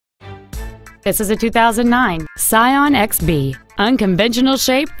This is a 2009 Scion XB, unconventional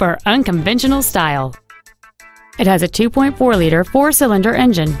shape for unconventional style. It has a 2.4-liter four-cylinder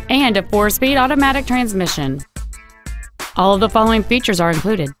engine and a 4-speed automatic transmission. All of the following features are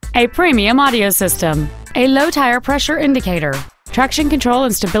included: a premium audio system, a low tire pressure indicator, traction control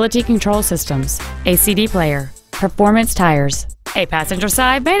and stability control systems, a CD player, performance tires, a passenger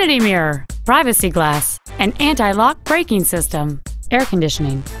side vanity mirror, privacy glass, an anti-lock braking system, air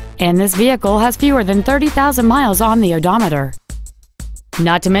conditioning, and this vehicle has fewer than 30,000 miles on the odometer.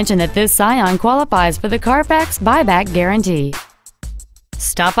 Not to mention that this Scion qualifies for the Carfax buyback guarantee.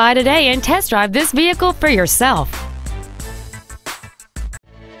 Stop by today and test drive this vehicle for yourself.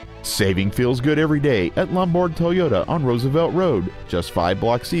 Saving feels good every day at Lombard Toyota on Roosevelt Road, just 5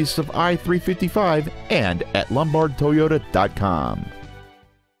 blocks east of I-355, and at lombardtoyota.com.